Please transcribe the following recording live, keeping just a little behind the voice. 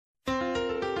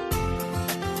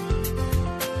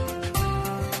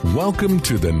Welcome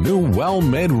to the new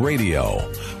WellMed Radio,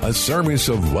 a service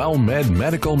of WellMed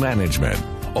Medical Management.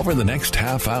 Over the next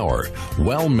half hour,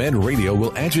 WellMed Radio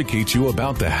will educate you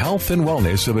about the health and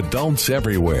wellness of adults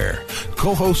everywhere.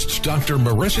 Co-hosts Dr.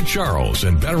 Marissa Charles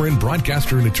and veteran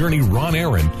broadcaster and attorney Ron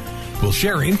Aaron will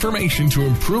share information to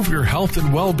improve your health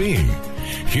and well-being.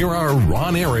 Here are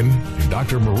Ron Aaron and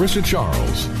Dr. Marissa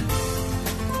Charles.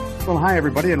 Well, hi,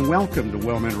 everybody, and welcome to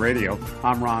WellMed Radio.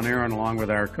 I'm Ron Aaron, along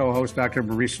with our co-host, Dr.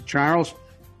 Marissa Charles.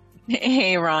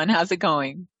 Hey, Ron. How's it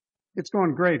going? It's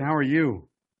going great. How are you?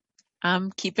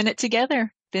 I'm keeping it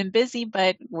together. Been busy,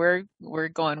 but we're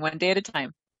going one day at a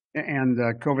time. And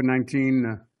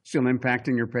COVID-19 still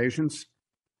impacting your patients?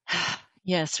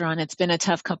 Yes, Ron. It's been a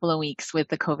tough couple of weeks with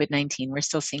the COVID-19. We're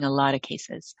still seeing a lot of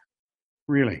cases.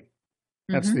 Really?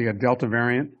 That's the Delta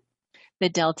variant? The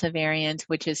Delta variant,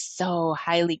 which is so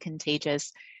highly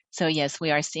contagious. So yes, we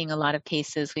are seeing a lot of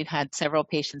cases. We've had several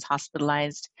patients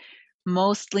hospitalized,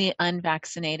 mostly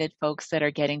unvaccinated folks that are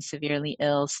getting severely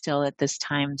ill still at this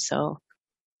time.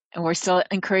 And we're still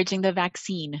encouraging the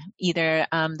vaccine, either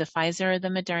the Pfizer or the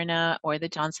Moderna or the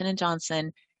Johnson &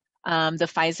 Johnson. The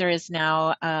Pfizer is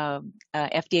now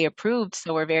FDA approved,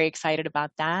 so we're very excited about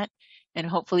that. And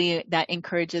hopefully that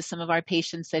encourages some of our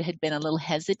patients that had been a little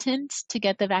hesitant to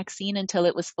get the vaccine until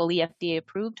it was fully FDA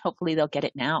approved. Hopefully they'll get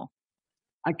it now.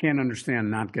 I can't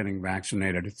understand not getting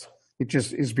vaccinated. It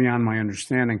just is beyond my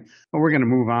understanding. But we're going to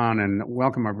move on and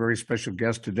welcome our very special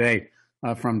guest today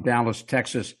from Dallas,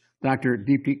 Texas, Dr.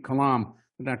 Deepti Kalam.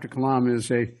 Dr. Kalam is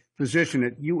a physician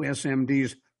at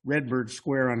USMD's Redbird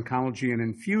Square Oncology and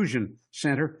Infusion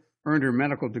Center, earned her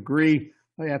medical degree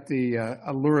at the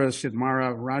Allura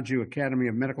Sidmara Raju Academy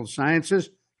of Medical Sciences,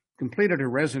 completed her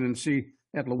residency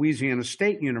at Louisiana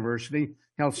State University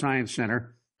Health Science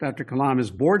Center. Dr. Kalam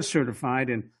is board certified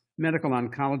in medical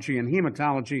oncology and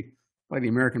hematology by the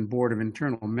American Board of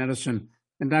Internal Medicine.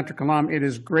 And Dr. Kalam, it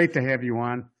is great to have you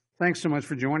on. Thanks so much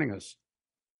for joining us.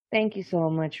 Thank you so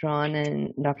much, Ron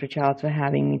and Dr. Charles, for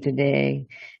having me today.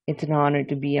 It's an honor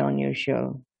to be on your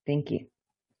show. Thank you.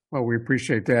 Well, we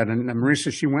appreciate that. And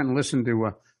Marissa, she went and listened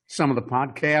to some of the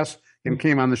podcasts and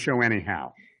came on the show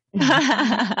anyhow.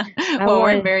 Well,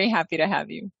 we're very happy to have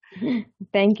you.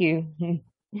 Thank you.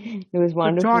 It was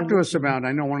wonderful. Talk to us about,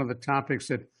 I know one of the topics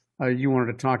that you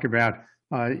wanted to talk about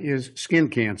is skin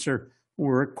cancer.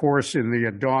 We're, of course, in the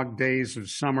dog days of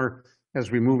summer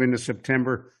as we move into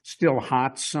September. Still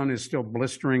hot. Sun is still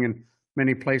blistering in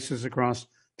many places across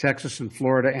Texas and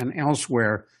Florida and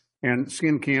elsewhere. And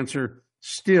skin cancer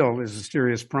still is a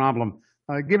serious problem.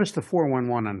 Give us the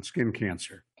 411 on skin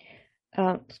cancer.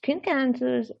 Skin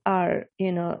cancers are,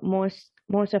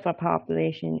 most of our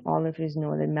population, all of us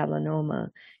know that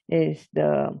melanoma is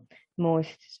the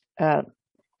most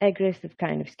aggressive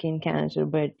kind of skin cancer.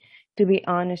 But to be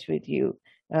honest with you,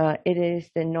 it is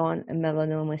the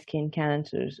non-melanoma skin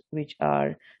cancers which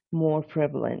are more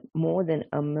prevalent. More than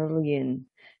 1 million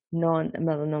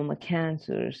non-melanoma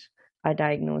cancers are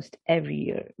diagnosed every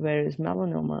year, whereas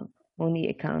melanoma only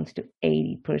accounts to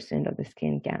 80% of the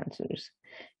skin cancers.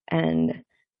 And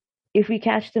if we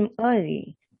catch them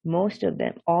early, most of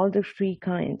them, all the 3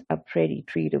 kinds, are pretty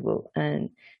treatable, and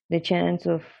the chance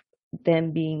of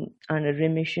them being under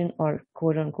remission or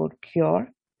quote-unquote cure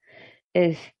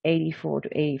is 84 to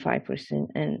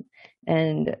 85%.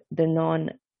 And the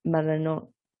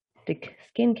non-melanotic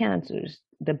skin cancers,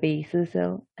 the basal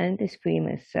cell and the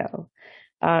squamous cell,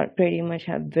 pretty much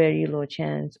have very low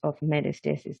chance of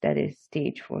metastasis, that is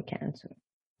stage 4 cancer.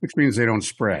 Which means they don't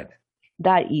spread.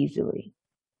 That easily.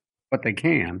 But they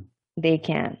can. They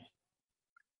can.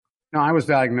 Now, I was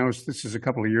diagnosed, this is a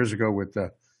couple of years ago, with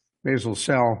basal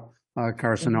cell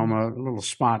carcinoma, a little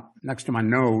spot next to my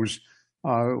nose,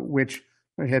 which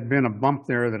had been a bump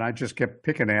there that I just kept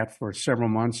picking at for several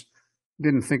months.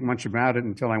 Didn't think much about it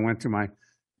until I went to my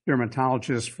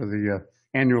dermatologist for the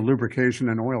annual lubrication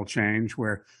and oil change,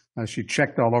 where she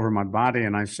checked all over my body.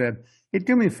 And I said, hey,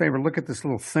 do me a favor, look at this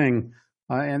little thing.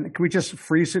 And can we just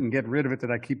freeze it and get rid of it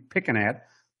that I keep picking at?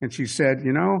 And she said,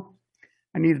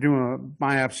 I need to do a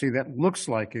biopsy that looks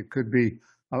like it could be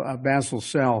a basal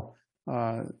cell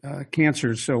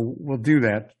cancer. So we'll do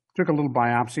that. Took a little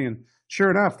biopsy, and sure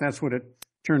enough, that's what it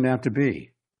turned out to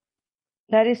be.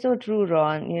 That is so true,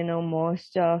 Ron.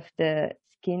 Most of the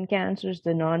skin cancers,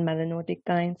 the non-melanotic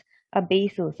kinds, are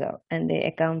basal cell, and they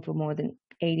account for more than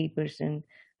 80%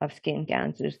 of skin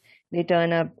cancers. They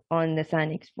turn up on the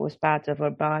sun-exposed parts of our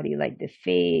body, like the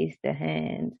face, the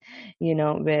hands,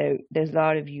 where there's a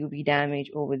lot of UV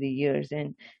damage over the years,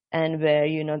 and where,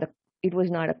 the it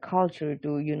was not a culture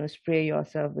to, spray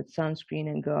yourself with sunscreen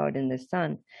and go out in the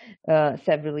sun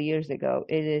several years ago.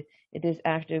 It is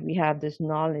after we have this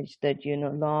knowledge that,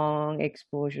 long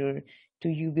exposure to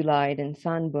UV light and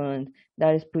sunburn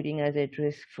that is putting us at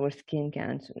risk for skin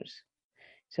cancers.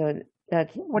 So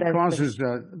what causes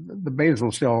the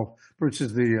basal cell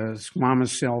versus the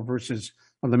squamous cell versus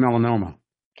the melanoma?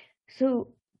 So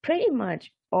pretty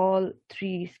much all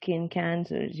three skin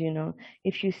cancers,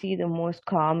 if you see the most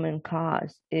common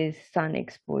cause is sun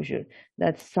exposure,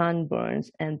 that's sunburns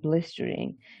and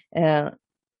blistering.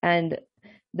 And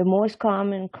the most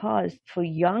common cause for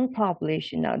young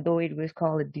population, now though it was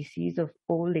called a disease of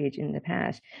old age in the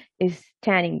past, is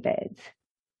tanning beds.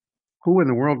 Who in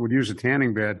the world would use a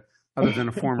tanning bed other than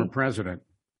a former president?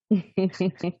 Those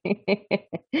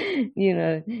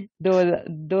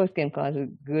can cause a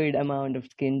good amount of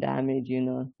skin damage.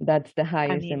 That's the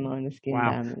highest amount of skin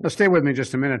damage. Now stay with me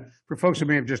just a minute. For folks who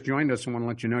may have just joined us, I want to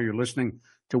let you know you're listening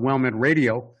to WellMed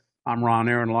Radio. I'm Ron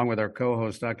Aaron, along with our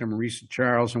co-host, Dr. Marisa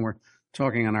Charles, and we're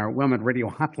talking on our WellMed Radio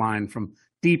hotline from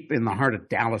deep in the heart of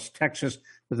Dallas, Texas,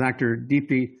 with Dr.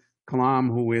 Deepti Kalam,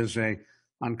 who is a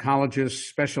oncologist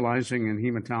specializing in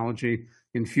hematology,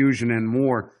 infusion, and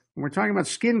more. And we're talking about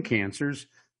skin cancers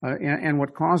and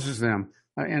what causes them.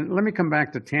 And let me come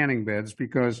back to tanning beds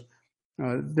because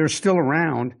they're still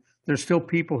around. There's still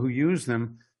people who use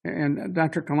them. And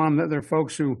Dr. Kalam, there are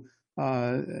folks who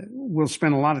will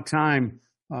spend a lot of time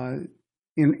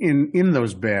in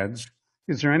those beds.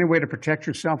 Is there any way to protect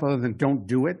yourself other than don't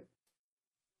do it?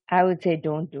 I would say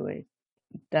don't do it.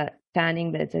 The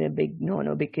tanning beds are a big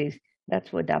no-no because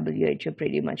that's what WHO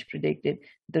pretty much predicted.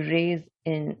 The rise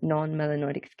in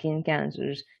non-melanotic skin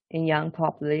cancers in young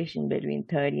population between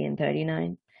 30 and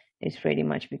 39 is pretty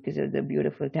much because of the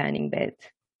beautiful tanning beds,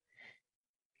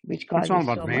 which causes it's all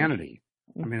about vanity.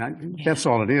 I mean, that's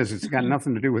all it is. It's got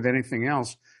nothing to do with anything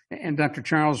else. And Dr.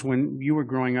 Charles, when you were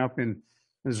growing up in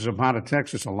Zapata,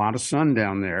 Texas, a lot of sun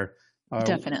down there.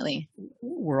 Definitely.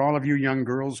 Were all of you young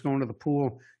girls going to the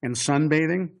pool and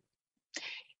sunbathing?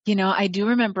 I do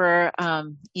remember,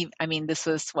 this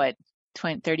was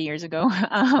 30 years ago.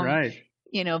 Right.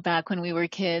 Back when we were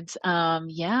kids,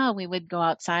 we would go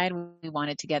outside. We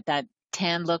wanted to get that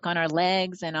tan look on our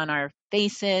legs and on our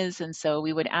faces. And so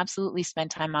we would absolutely spend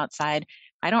time outside.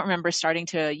 I don't remember starting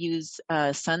to use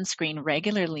sunscreen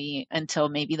regularly until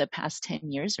maybe the past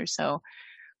 10 years or so,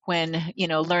 when,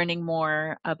 learning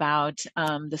more about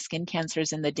the skin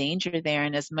cancers and the danger there.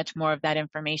 And as much more of that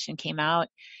information came out,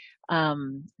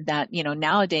 that,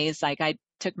 nowadays, like I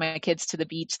took my kids to the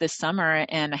beach this summer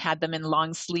and I had them in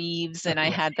long sleeves and I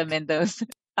had them in those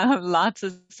lots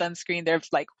of sunscreen. They're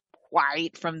like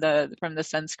white from the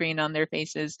sunscreen on their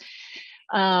faces.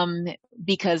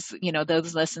 Because,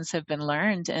 those lessons have been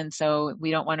learned. And so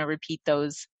we don't want to repeat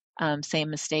those same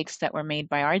mistakes that were made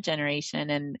by our generation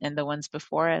and the ones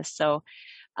before us. So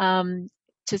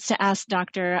just to ask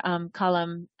Dr.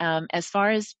 Kalam, as far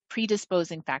as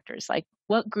predisposing factors, like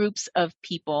what groups of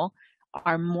people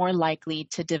are more likely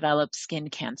to develop skin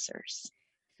cancers?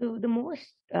 So the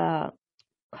most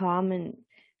common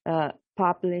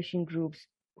population groups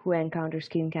who encounter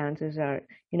skin cancers are,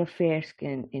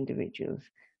 fair-skinned individuals,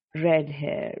 red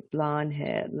hair, blonde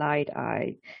hair,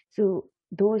 light-eyed. So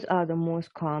those are the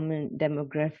most common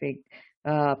demographic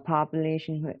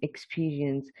population who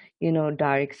experience,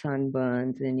 direct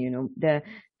sunburns, and,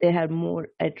 they have more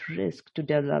at risk to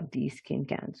develop these skin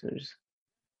cancers.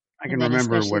 I can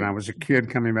remember when I was a kid,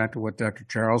 coming back to what Dr.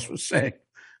 Charles was saying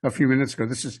a few minutes ago.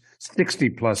 This is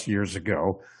 60 plus years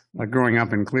ago, growing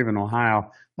up in Cleveland,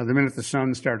 Ohio. The minute the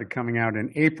sun started coming out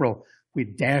in April,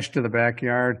 we'd dash to the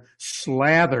backyard,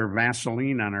 slather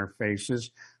Vaseline on our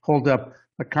faces, hold up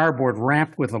a cardboard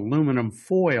wrapped with aluminum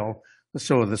foil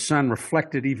so the sun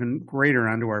reflected even greater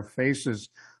onto our faces.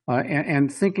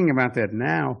 And thinking about that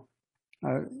now,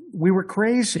 we were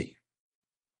crazy,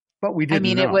 but we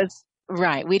didn't know. It was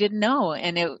right. We didn't know.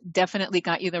 And it definitely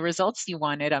got you the results you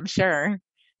wanted, I'm sure,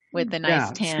 with the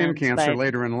nice tan. Skin cancer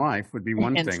later in life would be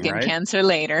one thing, right? Skin cancer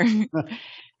later.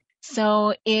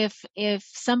 So if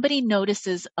somebody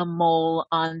notices a mole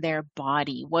on their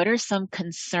body, what are some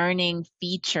concerning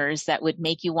features that would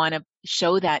make you want to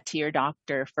show that to your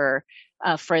doctor for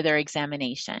further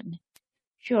examination?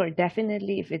 Sure,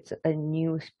 definitely. If it's a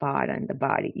new spot on the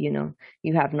body,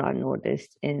 you have not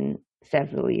noticed in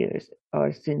several years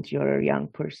or since you're a young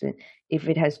person, if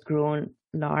it has grown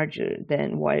larger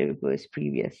than what it was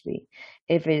previously,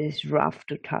 if it is rough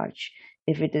to touch,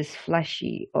 if it is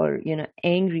fleshy or,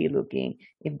 angry looking,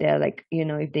 if they're like,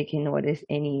 if they can notice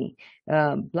any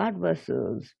blood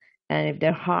vessels and if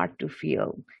they're hard to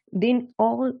feel, then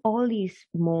all these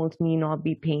moles need not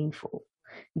be painful.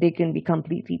 They can be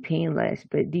completely painless,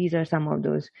 but these are some of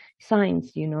those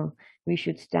signs, we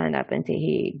should stand up and say,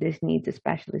 hey, this needs a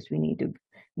specialist. We need to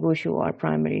go show our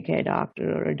primary care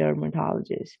doctor or a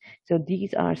dermatologist. So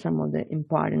these are some of the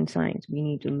important signs we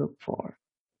need to look for.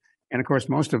 And of course,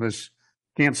 most of us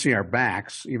can't see our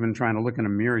backs. Even trying to look in a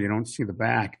mirror, you don't see the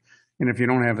back. And if you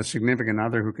don't have a significant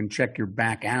other who can check your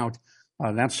back out,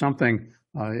 that's something,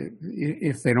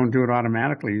 if they don't do it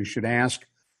automatically, you should ask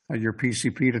your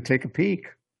PCP to take a peek,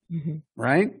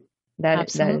 right?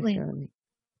 Absolutely.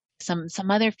 Some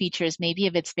other features, maybe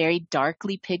if it's very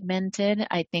darkly pigmented,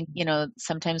 I think,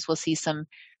 sometimes we'll see some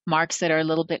marks that are a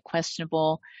little bit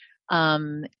questionable.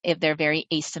 If they're very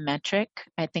asymmetric,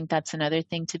 I think that's another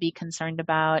thing to be concerned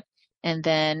about. And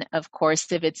then, of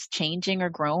course, if it's changing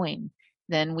or growing,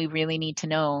 then we really need to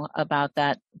know about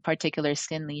that particular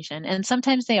skin lesion. And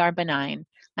sometimes they are benign.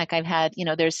 Like I've had,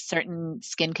 there's certain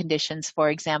skin conditions, for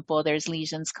example, there's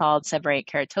lesions called seborrheic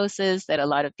keratosis that a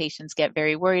lot of patients get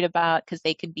very worried about because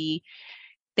they can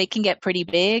get pretty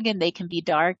big and they can be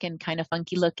dark and kind of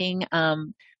funky looking.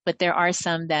 But there are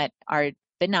some that are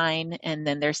benign, and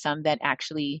then there's some that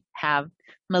actually have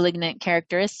malignant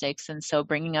characteristics. And so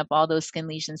bringing up all those skin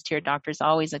lesions to your doctor is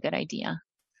always a good idea.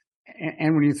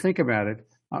 And when you think about it,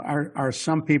 are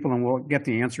some people, and we'll get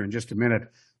the answer in just a minute,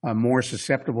 more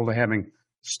susceptible to having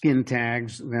skin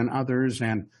tags than others?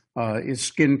 And is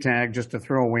skin tag just a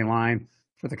throwaway line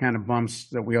for the kind of bumps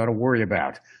that we ought to worry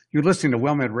about? You're listening to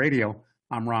WellMed Radio.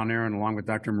 I'm Ron Aaron, along with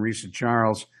Dr. Marisa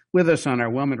Charles. With us on our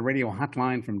WellMed Radio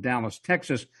hotline from Dallas,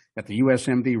 Texas, at the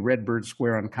USMD Redbird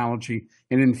Square Oncology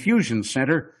and Infusion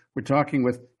Center, we're talking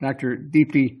with Dr.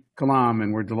 Deepti Kalam,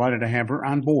 and we're delighted to have her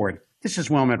on board. This is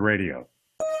WellMed Radio.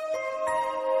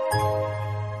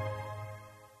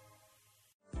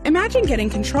 Imagine getting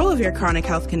control of your chronic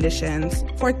health conditions.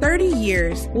 For 30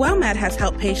 years, WellMed has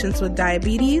helped patients with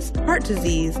diabetes, heart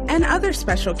disease, and other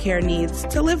special care needs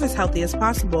to live as healthy as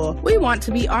possible. We want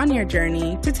to be on your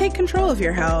journey to take control of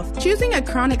your health. Choosing a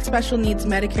chronic special needs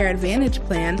Medicare Advantage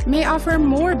plan may offer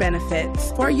more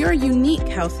benefits for your unique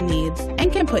health needs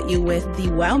and can put you with the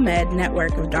WellMed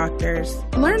network of doctors.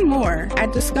 Learn more at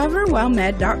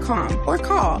discoverwellmed.com or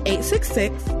call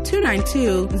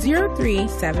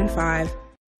 866-292-0375.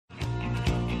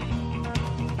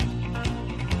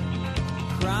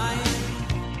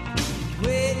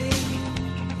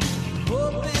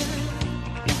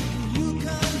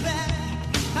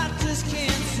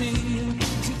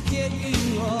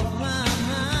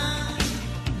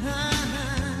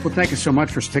 Well, thank you so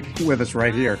much for sticking with us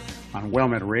right here on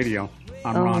WellMed Radio.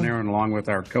 I'm Ron Aaron, along with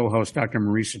our co-host, Dr.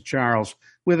 Marisa Charles.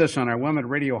 With us on our WellMed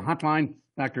Radio hotline,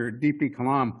 Dr. Deepti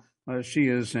Kalam. She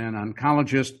is an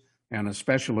oncologist and a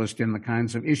specialist in the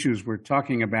kinds of issues we're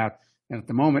talking about. And at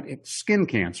the moment, it's skin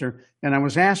cancer. And I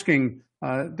was asking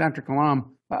Dr. Kalam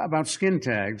about skin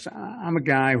tags. I'm a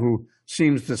guy who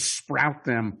seems to sprout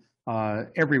them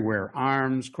everywhere,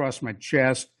 arms, across my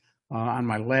chest, on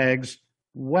my legs.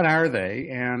 What are they,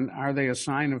 and are they a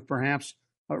sign of perhaps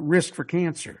a risk for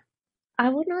cancer? I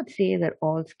would not say that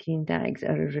all skin tags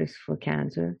are a risk for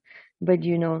cancer, but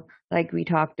like we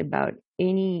talked about,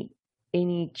 any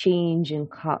change in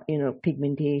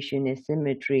pigmentation,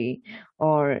 asymmetry,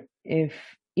 or if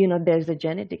there's a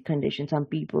genetic condition, some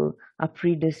people are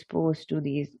predisposed to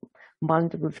these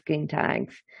multiple skin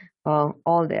tags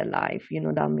all their life.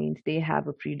 That means they have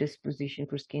a predisposition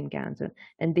for skin cancer,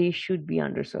 and they should be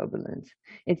under surveillance.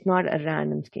 It's not a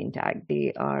random skin tag.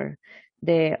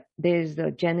 There's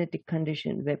a genetic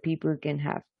condition where people can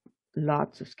have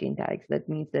lots of skin tags. That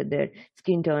means that their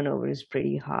skin turnover is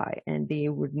pretty high, and they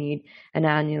would need an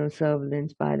annual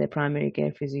surveillance by their primary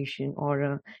care physician or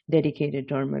a dedicated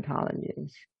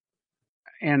dermatologist.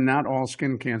 And not all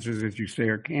skin cancers, as you say,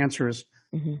 are cancerous,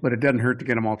 but it doesn't hurt to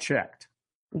get them all checked.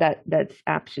 That's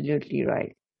absolutely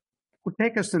right. Well,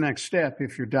 take us the next step.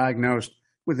 If you're diagnosed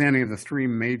with any of the three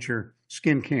major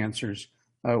skin cancers,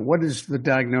 what is the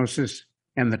diagnosis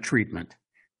and the treatment?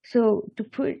 So to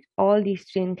put all these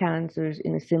skin cancers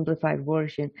in a simplified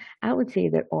version, I would say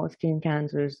that all skin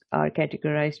cancers are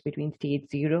categorized between stage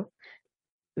 0,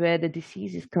 where the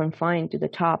disease is confined to the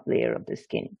top layer of the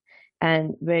skin,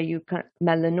 and where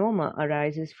melanoma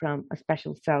arises from a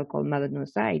special cell called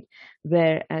melanocyte,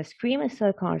 whereas squamous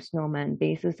cell carcinoma and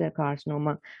basal cell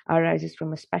carcinoma arises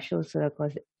from a special cell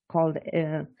called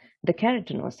the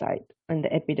keratinocyte in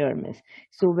the epidermis.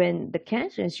 So when the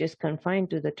cancer is just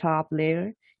confined to the top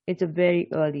layer, it's a very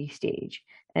early stage,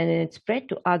 and it's spread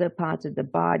to other parts of the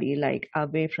body, like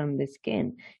away from the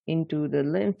skin into the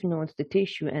lymph nodes, the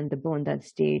tissue, and the bone. That's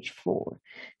stage 4.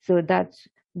 So that's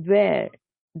where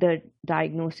the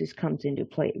diagnosis comes into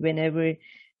play. Whenever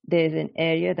there's an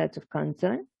area that's of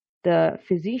concern, the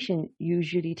physician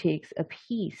usually takes a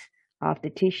piece of the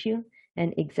tissue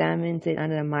and examines it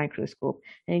under a microscope.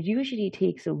 And it usually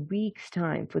takes a week's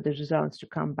time for the results to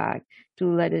come back to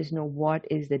let us know what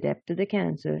is the depth of the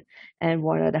cancer and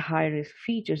what are the high-risk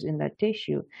features in that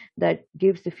tissue that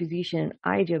gives the physician an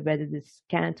idea whether this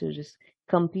cancer is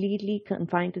completely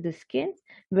confined to the skin,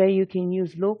 where you can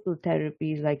use local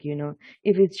therapies like,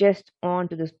 if it's just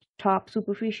onto the top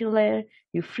superficial layer,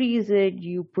 you freeze it,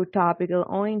 you put topical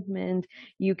ointment,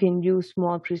 you can use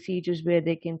small procedures where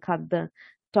they can cut the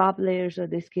top layers of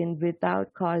the skin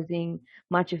without causing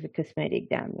much of a cosmetic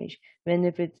damage. When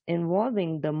if it's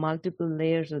involving the multiple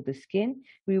layers of the skin,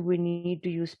 we would need to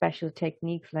use special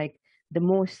techniques like the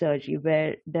Mohs surgery,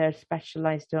 where there are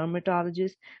specialized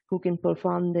dermatologists who can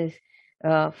perform this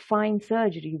fine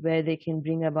surgery where they can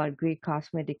bring about great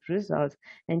cosmetic results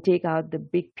and take out the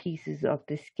big pieces of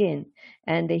the skin,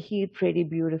 and they heal pretty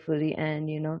beautifully,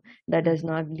 and that does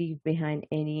not leave behind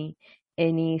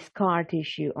any scar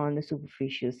tissue on the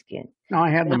superficial skin. Now,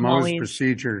 I had the I'm Mohs always-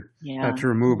 procedure Yeah. to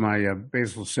remove my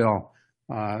basal cell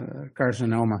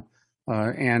carcinoma,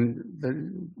 and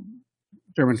the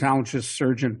dermatologist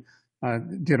surgeon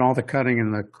did all the cutting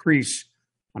in the crease.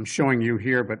 I'm showing you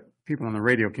here, but people on the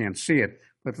radio can't see it,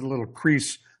 but the little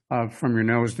crease from your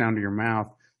nose down to your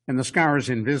mouth, and the scar is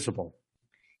invisible.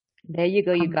 There you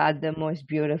go. You got the most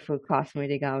beautiful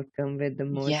cosmetic outcome with the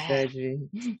Mohs Yeah. surgery.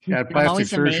 Yeah, I'm plastic always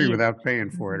surgery amazed. without paying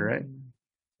for it, right?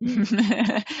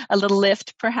 A little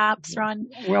lift, perhaps, Ron?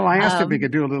 Well, I asked if he Um,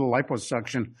 could do a little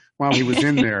liposuction while he was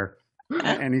in there,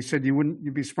 and he said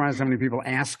you'd be surprised how many people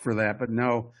ask for that, but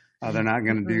no, they're not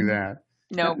going to do that.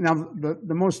 No. Now,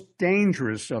 the most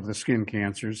dangerous of the skin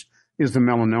cancers is the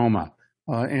melanoma,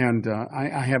 and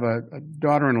I have a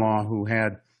daughter-in-law who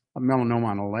had a melanoma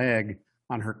on a leg,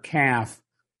 on her calf,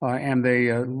 and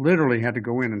they literally had to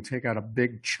go in and take out a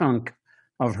big chunk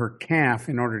of her calf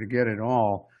in order to get it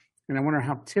all. And I wonder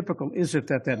how typical is it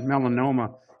that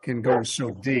melanoma can go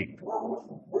so deep?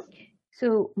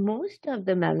 So most of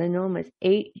the melanomas,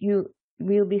 you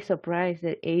will be surprised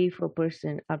that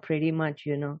 84% are pretty much,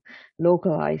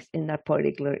 localized in that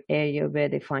particular area where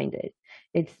they find it.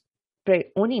 It's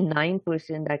only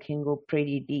 9% that can go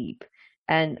pretty deep,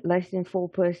 and less than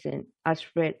 4% are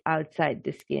spread outside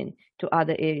the skin to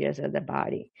other areas of the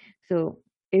body. So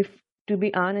to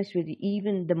be honest with you,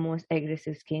 even the most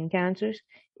aggressive skin cancers,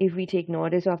 if we take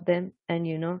notice of them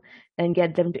and and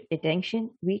get them to attention,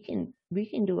 we can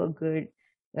do a good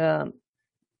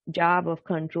job of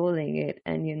controlling it,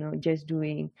 and just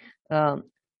doing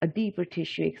a deeper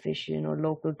tissue excision or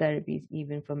local therapies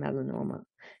even for melanoma.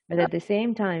 But at the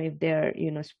same time, if they're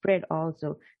spread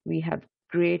also, we have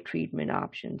great treatment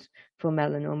options for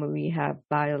melanoma. We have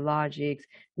biologics,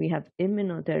 we have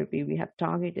immunotherapy, we have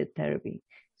targeted therapy.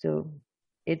 So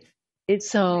it's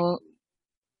So,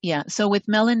 yeah. So with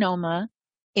melanoma,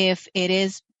 if it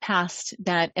is past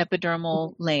that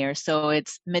epidermal layer, so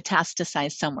it's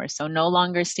metastasized somewhere, so no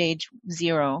longer stage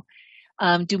 0,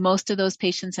 do most of those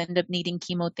patients end up needing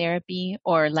chemotherapy,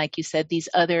 or like you said, these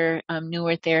other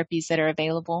newer therapies that are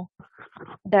available?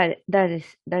 That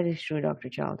is true, Dr.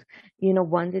 Charles.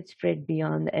 Once it's spread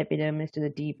beyond the epidermis to the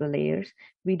deeper layers,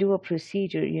 we do a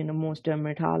procedure. Most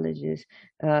dermatologists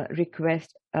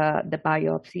request the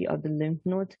biopsy of the lymph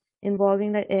nodes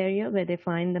involving that area where they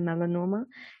find the melanoma,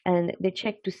 and they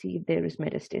check to see if there is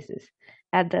metastasis.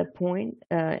 At that point,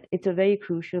 it's a very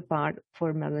crucial part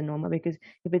for melanoma, because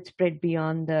if it's spread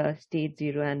beyond the stage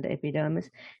 0 and the epidermis,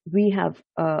 we have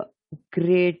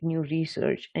great new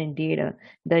research and data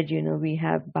that we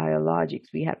have biologics,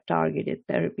 we have targeted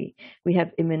therapy, we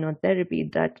have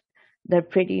immunotherapy that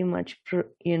pretty much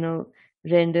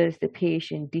renders the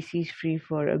patient disease free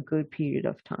for a good period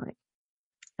of time.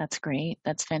 That's great.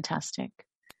 That's fantastic.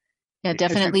 Yeah, As you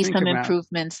definitely think some about-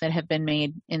 improvements that have been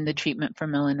made in the treatment for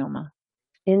melanoma.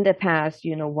 In the past,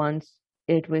 once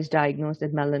it was diagnosed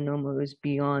that melanoma was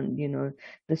beyond,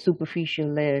 the superficial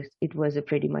layers, it was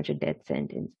pretty much a death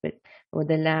sentence. But over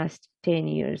the last 10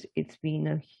 years, it's been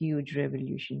a huge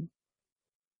revolution.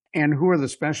 And who are the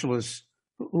specialists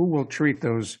who will treat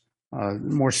those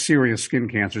more serious skin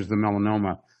cancers, the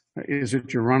melanoma? Is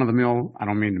it your run-of-the-mill? I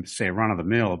don't mean to say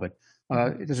run-of-the-mill, but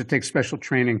does it take special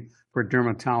training for a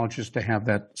dermatologist to have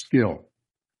that skill?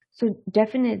 So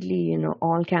definitely,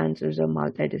 all cancers are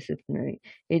multidisciplinary.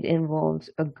 It involves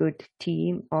a good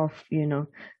team of,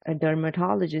 a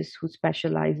dermatologist who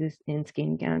specializes in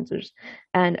skin cancers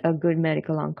and a good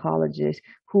medical oncologist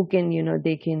who can,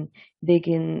 they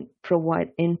can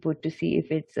provide input to see if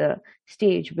it's a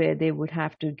stage where they would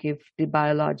have to give the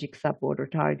biologic support or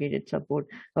targeted support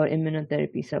or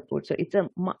immunotherapy support. So it's a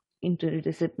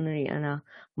interdisciplinary and a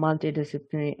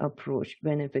multidisciplinary approach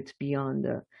when if it's beyond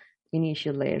the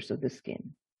initial layers of the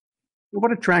skin.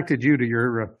 What attracted you to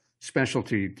your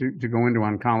specialty to go into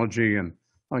oncology and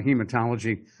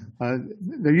hematology?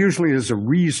 There usually is a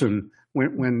reason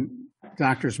when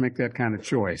doctors make that kind of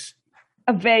choice.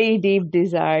 A very deep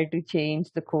desire to change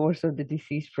the course of the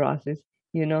disease process,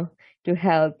 to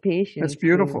help patients. That's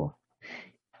beautiful.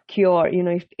 Cure,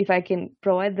 if I can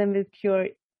provide them with cure,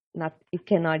 it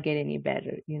cannot get any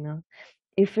better,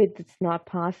 If it's not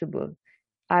possible,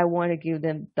 I want to give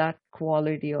them that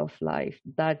quality of life,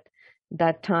 that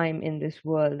time in this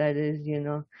world that is,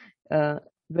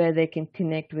 where they can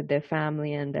connect with their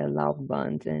family and their loved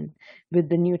ones. And with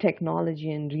the new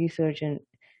technology and research and,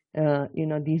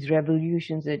 these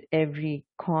revolutions at every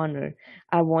corner,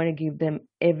 I want to give them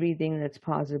everything that's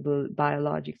possible,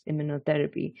 biologics,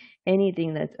 immunotherapy,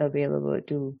 anything that's available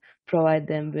to provide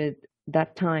them with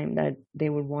that time that they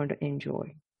would want to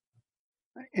enjoy.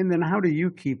 And then how do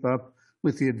you keep up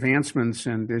with the advancements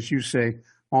and, as you say,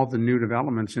 all the new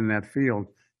developments in that field?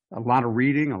 A lot of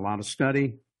reading, a lot of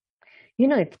study.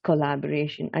 It's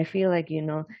collaboration. I feel like,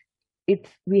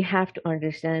 we have to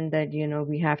understand that,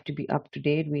 we have to be up to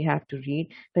date, we have to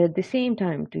read, but at the same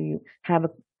time, to have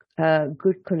a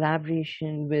good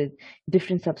collaboration with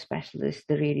different subspecialists,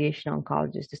 the radiation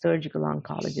oncologist, the surgical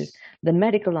oncologist, the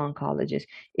medical oncologist.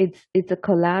 It's a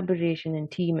collaboration and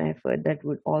team effort that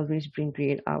would always bring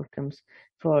great outcomes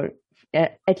for,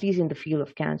 at least in the field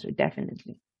of cancer,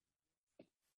 definitely.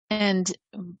 And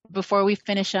before we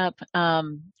finish up,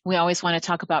 we always want to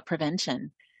talk about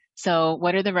prevention. So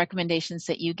what are the recommendations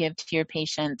that you give to your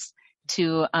patients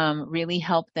to really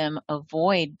help them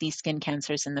avoid these skin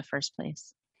cancers in the first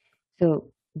place?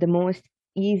 So the most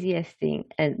easiest thing,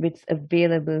 and which is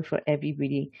available for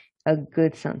everybody, a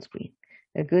good sunscreen.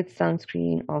 A good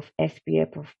sunscreen of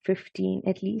SPF of 15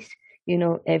 at least,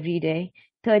 every day,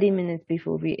 30 minutes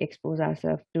before we expose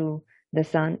ourselves to the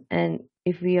sun. And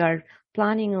if we are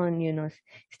planning on,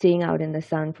 staying out in the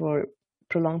sun for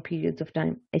prolonged periods of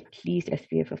time, at least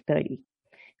SPF of 30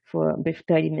 for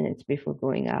 30 minutes before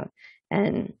going out.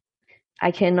 And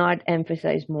I cannot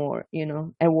emphasize more,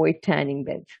 avoid tanning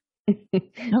beds.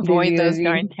 Avoid those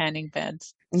darn tanning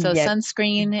beds. So Yes.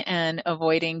 sunscreen and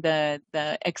avoiding the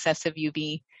excessive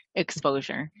UV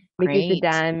exposure. Because the Great.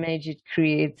 damage it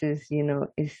creates is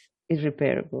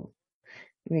irreparable.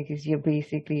 Because you're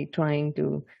basically trying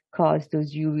to cause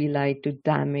those UV light to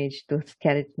damage those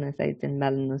keratinocytes and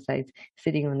melanocytes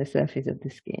sitting on the surface of the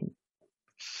skin.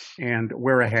 And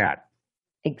wear a hat.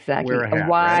 Exactly. Wear a hat, A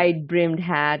wide brimmed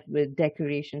hat with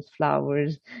decorations,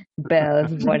 flowers,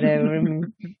 bells, whatever.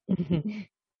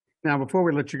 Now, before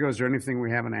we let you go, is there anything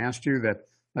we haven't asked you that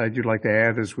you'd like to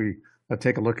add as we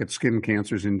take a look at skin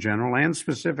cancers in general and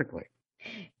specifically?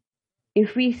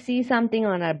 If we see something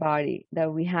on our body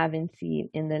that we haven't seen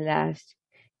in the last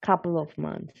couple of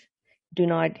months, do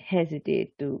not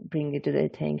hesitate to bring it to the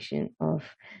attention of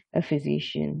a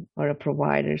physician or a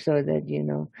provider so that,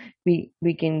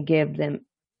 we can give them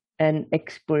an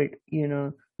expert,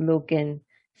 look and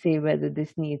say whether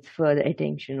this needs further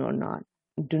attention or not.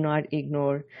 Do not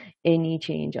ignore any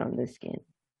change on the skin.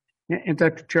 And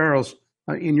Dr. Charles,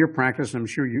 in your practice, I'm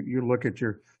sure you look at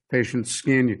your patient's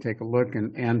skin, you take a look,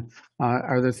 and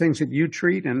are there things that you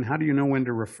treat, and how do you know when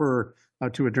to refer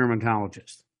to a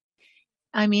dermatologist?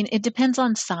 I mean, it depends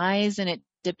on size and it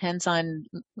depends on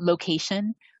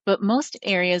location, but most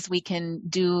areas we can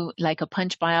do like a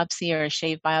punch biopsy or a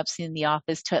shave biopsy in the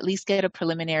office to at least get a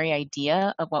preliminary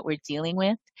idea of what we're dealing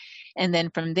with. And then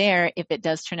from there, if it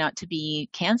does turn out to be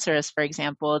cancerous, for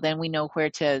example, then we know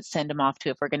where to send them off to,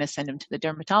 if we're going to send them to the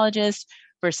dermatologist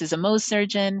versus a Mohs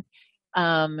surgeon,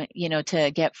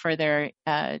 to get further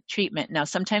treatment. Now,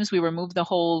 sometimes we remove the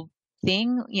whole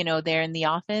thing, there in the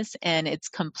office, and it's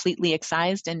completely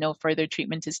excised and no further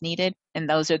treatment is needed. And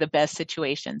those are the best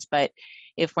situations. But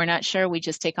if we're not sure, we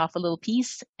just take off a little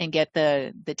piece and get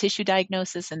the tissue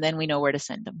diagnosis, and then we know where to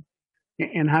send them.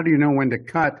 And how do you know when to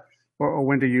cut or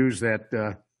when to use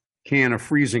that can of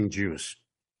freezing juice?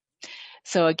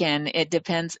 So again, it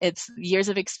depends. It's years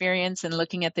of experience and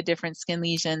looking at the different skin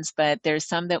lesions, but there's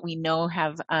some that we know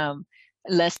have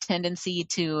less tendency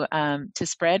to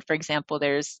spread. For example,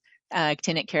 there's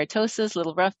actinic keratosis,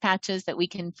 little rough patches that we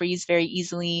can freeze very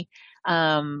easily.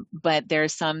 But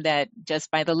there's some that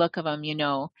just by the look of them, you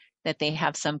know that they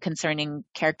have some concerning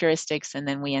characteristics, and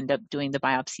then we end up doing the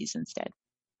biopsies instead.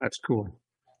 That's cool.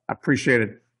 I appreciate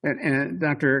it. And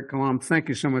Dr. Kalam, thank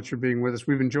you so much for being with us.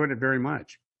 We've enjoyed it very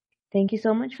much. Thank you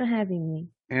so much for having me.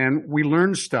 And we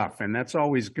learn stuff, and that's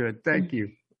always good. Thank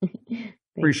you.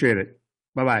 Appreciate it.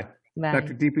 Bye-bye. Bye.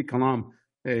 Dr. Deepi Kalam,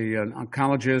 an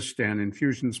oncologist and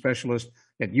infusion specialist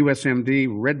at USMD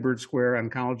Redbird Square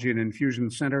Oncology and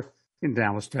Infusion Center in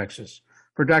Dallas, Texas.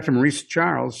 For Dr. Maurice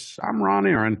Charles, I'm Ron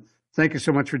Aaron. Thank you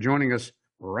so much for joining us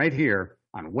right here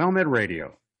on WellMed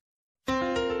Radio.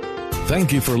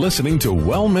 Thank you for listening to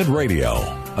WellMed Radio,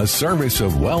 a service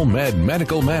of WellMed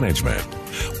Medical Management.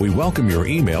 We welcome your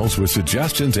emails with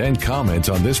suggestions and comments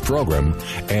on this program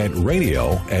at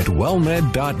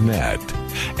radio@wellmed.net.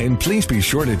 And please be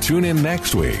sure to tune in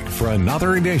next week for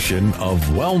another edition of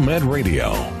WellMed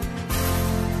Radio.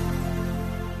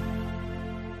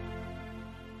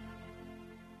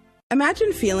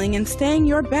 Imagine feeling and staying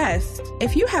your best.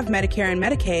 If you have Medicare and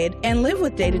Medicaid and live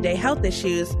with day-to-day health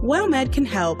issues, WellMed can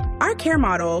help. Our care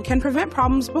model can prevent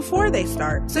problems before they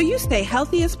start, so you stay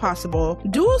healthy as possible.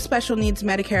 Dual Special Needs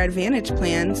Medicare Advantage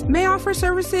plans may offer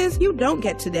services you don't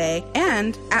get today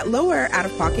and at lower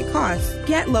out-of-pocket costs.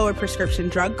 Get lower prescription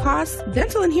drug costs,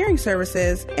 dental and hearing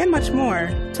services, and much more.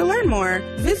 To learn more,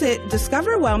 visit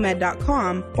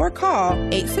discoverwellmed.com or call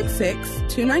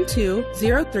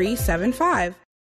 866-292-0375.